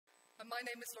My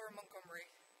name is Laura Montgomery.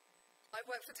 I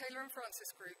work for Taylor &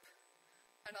 Francis Group,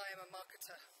 and I am a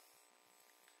marketer.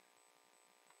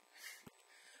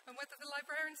 And whether the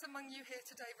librarians among you here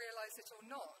today realise it or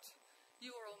not,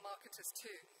 you are all marketers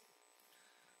too.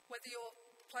 Whether you're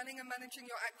planning and managing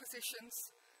your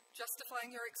acquisitions,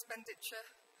 justifying your expenditure,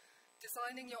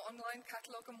 designing your online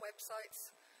catalogue and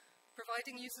websites,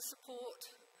 providing user support,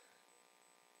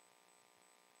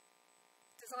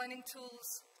 designing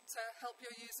tools to help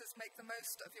your users make the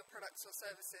most of your products or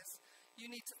services,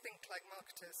 you need to think like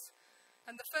marketers.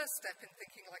 And the first step in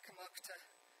thinking like a marketer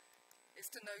is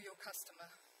to know your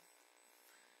customer.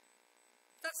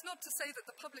 That's not to say that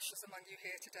the publishers among you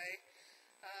here today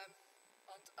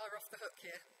are off the hook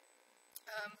here.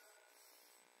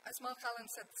 As Mark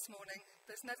Allen said this morning,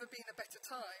 there's never been a better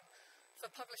time for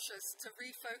publishers to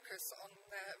refocus on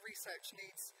their research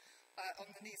needs, on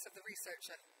the needs of the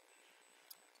researcher.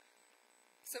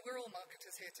 So we're all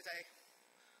marketers here today.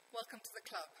 Welcome to the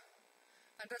club.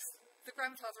 And as the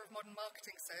grandfather of modern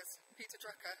marketing says, Peter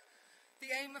Drucker,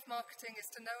 the aim of marketing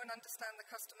is to know and understand the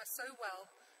customer so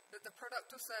well that the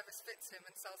product or service fits him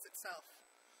and sells itself.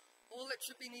 All that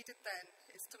should be needed then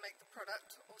is to make the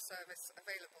product or service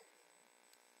available.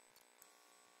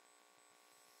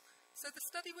 So the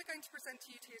study we're going to present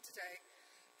to you here today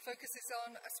focuses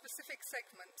on a specific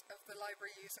segment of the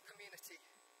library user community,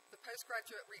 the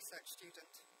postgraduate research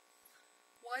student.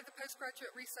 Why the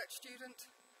postgraduate research student?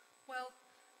 Well,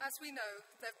 as we know,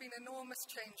 there have been enormous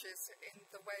changes in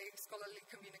the way scholarly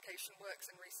communication works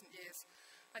in recent years,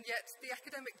 and yet the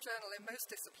academic journal in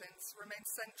most disciplines remains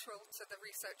central to the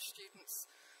research student's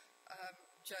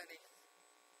journey.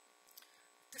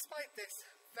 Despite this,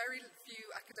 very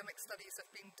few academic studies have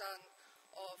been done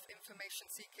of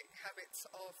information-seeking habits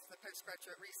of the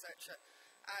postgraduate researcher,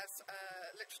 as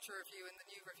a literature review in the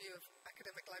new review of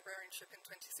academic librarianship in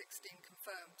 2016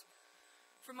 confirmed.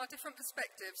 From our different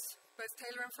perspectives, both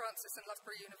Taylor & Francis and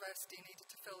Loughborough University needed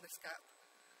to fill this gap.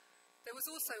 There was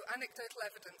also anecdotal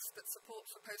evidence that support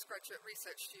for postgraduate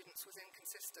research students was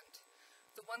inconsistent.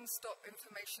 The one-stop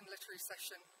information literary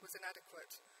session was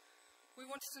inadequate. We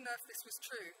wanted to know if this was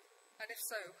true, and if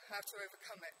so, how to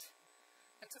overcome it.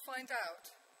 And to find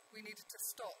out, we needed to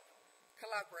stop,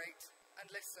 collaborate, and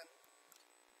listen.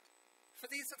 For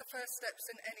these are the first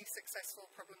steps in any successful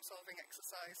problem-solving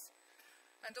exercise.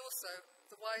 And also,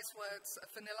 the wise words of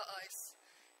Vanilla Ice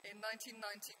in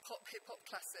 1990 pop hip-hop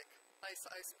classic, Ice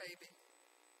Ice Baby.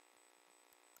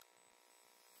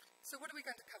 So what are we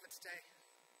going to cover today?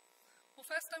 Well,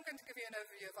 first I'm going to give you an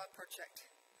overview of our project,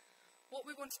 what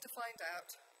we wanted to find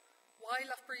out, why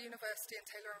Loughborough University and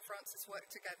Taylor & Francis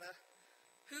worked together,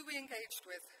 who we engaged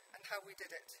with, and how we did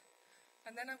it.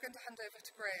 And then I'm going to hand over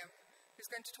to Graham, who's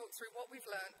going to talk through what we've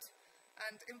learnt,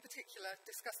 and in particular,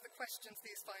 discuss the questions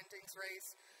these findings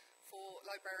raise for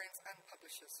librarians and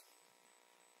publishers.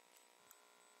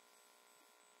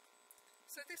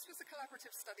 So this was a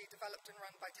collaborative study developed and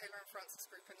run by Taylor & Francis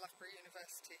Group and Loughborough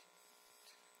University.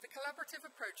 The collaborative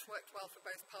approach worked well for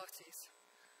both parties.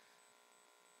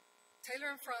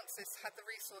 Taylor & Francis had the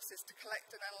resources to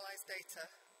collect and analyse data.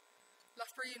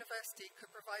 Loughborough University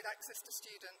could provide access to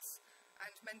students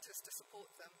and mentors to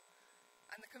support them.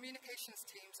 And the communications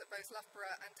teams at both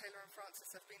Loughborough and Taylor &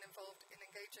 Francis have been involved in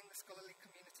engaging the scholarly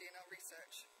community in our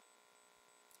research.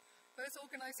 Both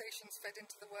organisations fed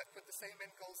into the work with the same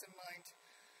end goals in mind,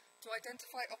 to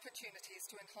identify opportunities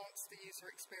to enhance the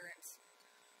user experience.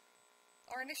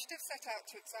 Our initiative set out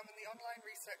to examine the online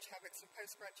research habits of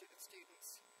postgraduate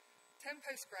students. 10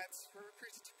 postgrads were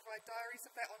recruited to provide diaries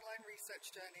of their online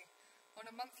research journey on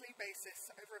a monthly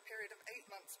basis over a period of 8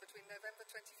 months between November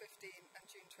 2015 and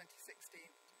June 2016.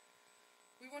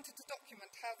 We wanted to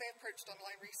document how they approached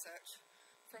online research,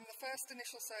 from the first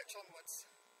initial search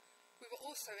onwards. We were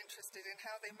also interested in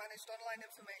how they managed online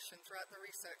information throughout the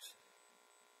research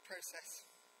process.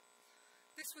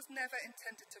 This was never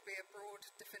intended to be a broad,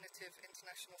 definitive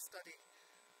international study.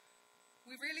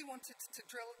 We really wanted to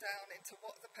drill down into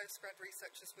what the postgrad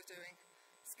researchers were doing,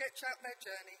 sketch out their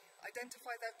journey,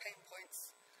 identify their pain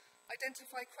points,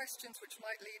 identify questions which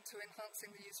might lead to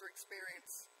enhancing the user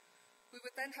experience. We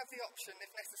would then have the option, if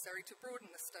necessary, to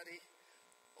broaden the study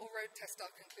or road test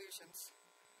our conclusions.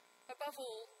 Above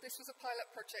all, this was a pilot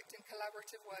project in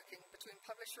collaborative working between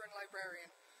publisher and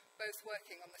librarian, both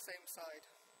working on the same side.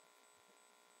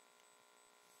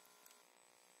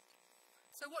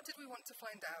 So what did we want to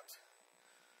find out?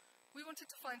 We wanted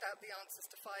to find out the answers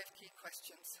to 5 key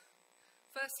questions.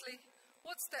 Firstly,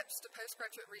 what steps do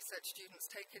postgraduate research students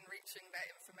take in reaching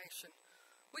their information?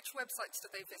 Which websites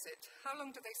do they visit? How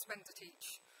long do they spend at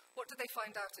each? What do they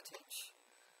find out at each?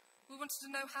 We wanted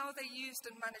to know how they used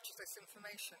and managed this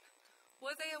information.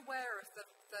 Were they aware of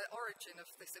the origin of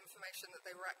this information that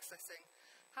they were accessing?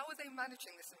 How were they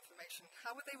managing this information?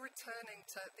 How were they returning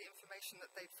to the information that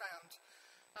they'd found?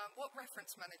 What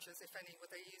reference managers, if any,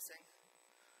 were they using?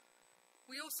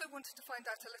 We also wanted to find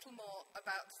out a little more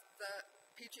about the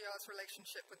PGR's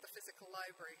relationship with the physical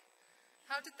library.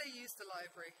 How did they use the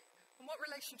library? And what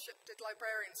relationship did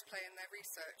librarians play in their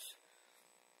research?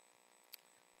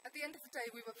 At the end of the day,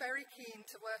 we were very keen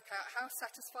to work out how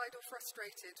satisfied or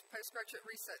frustrated postgraduate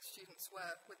research students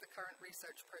were with the current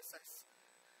research process.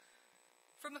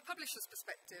 From a publisher's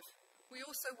perspective, we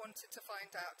also wanted to find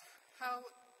out how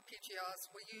PGRs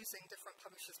were using different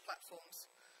publishers' platforms.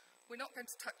 We're not going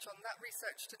to touch on that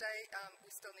research today.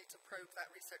 We still need to probe that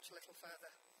research a little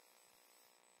further.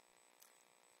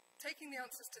 Taking the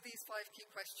answers to these 5 key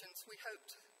questions, we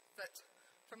hoped that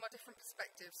from our different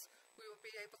perspectives, we will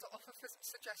be able to offer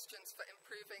suggestions for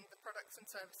improving the products and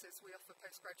services we offer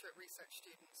postgraduate research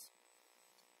students.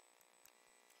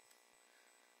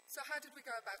 So how did we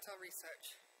go about our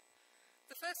research?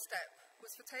 The first step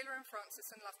was for Taylor &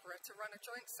 Francis and Loughborough to run a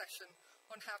joint session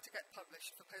on how to get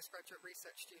published for postgraduate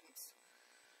research students.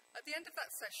 At the end of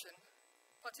that session,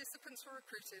 participants were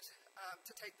recruited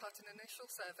to take part in an initial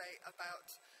survey about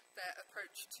their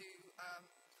approach to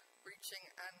reaching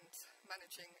and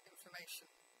managing information.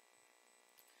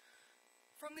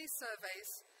 From these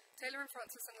surveys, Taylor &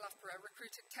 Francis and Loughborough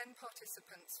recruited 10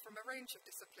 participants from a range of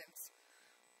disciplines.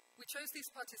 We chose these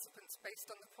participants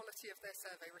based on the quality of their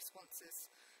survey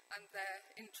responses and their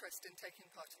interest in taking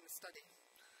part in the study.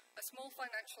 A small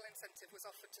financial incentive was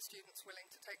offered to students willing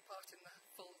to take part in the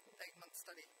full 8-month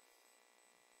study.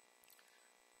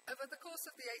 Over the course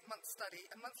of the 8-month study,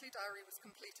 a monthly diary was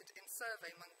completed in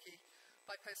SurveyMonkey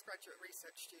by postgraduate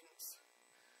research students.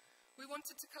 We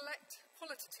wanted to collect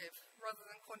qualitative rather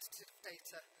than quantitative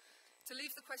data, to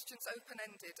leave the questions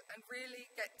open-ended and really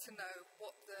get to know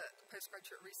what the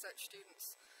postgraduate research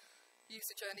students'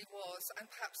 user journey was and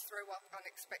perhaps throw up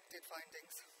unexpected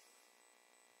findings.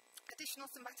 Additional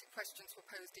thematic questions were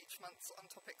posed each month on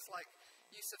topics like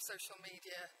use of social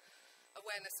media,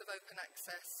 awareness of open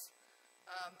access,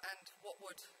 and what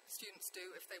would students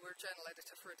do if they were a journal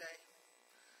editor for a day.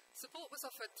 Support was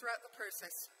offered throughout the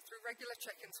process through regular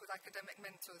check-ins with academic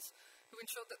mentors who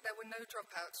ensured that there were no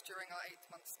dropouts during our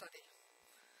 8-month study.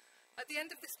 At the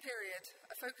end of this period,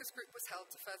 a focus group was held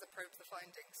to further probe the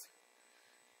findings.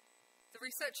 The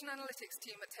research and analytics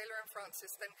team at Taylor &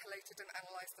 Francis then collated and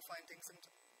analysed the findings and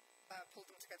pulled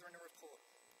them together in a report.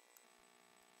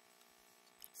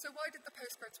 So why did the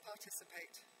postgrads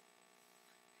participate?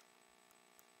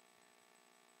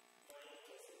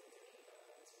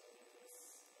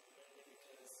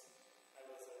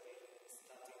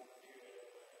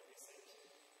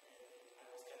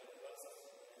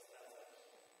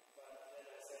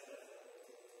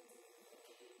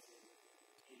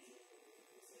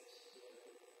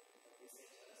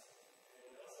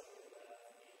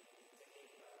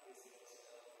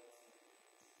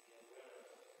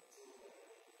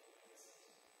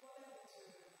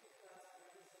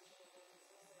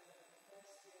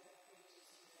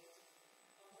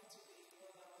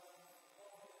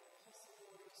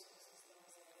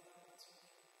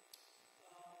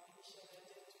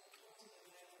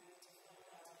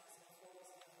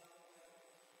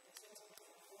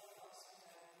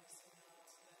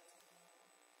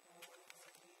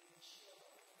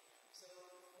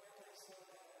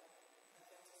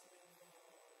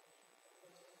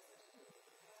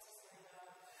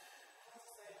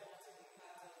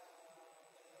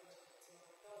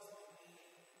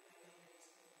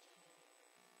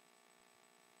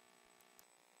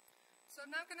 So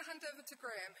I'm now going to hand over to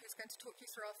Graham, who's going to talk you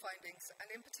through our findings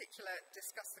and in particular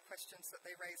discuss the questions that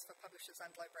they raise for publishers and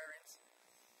librarians.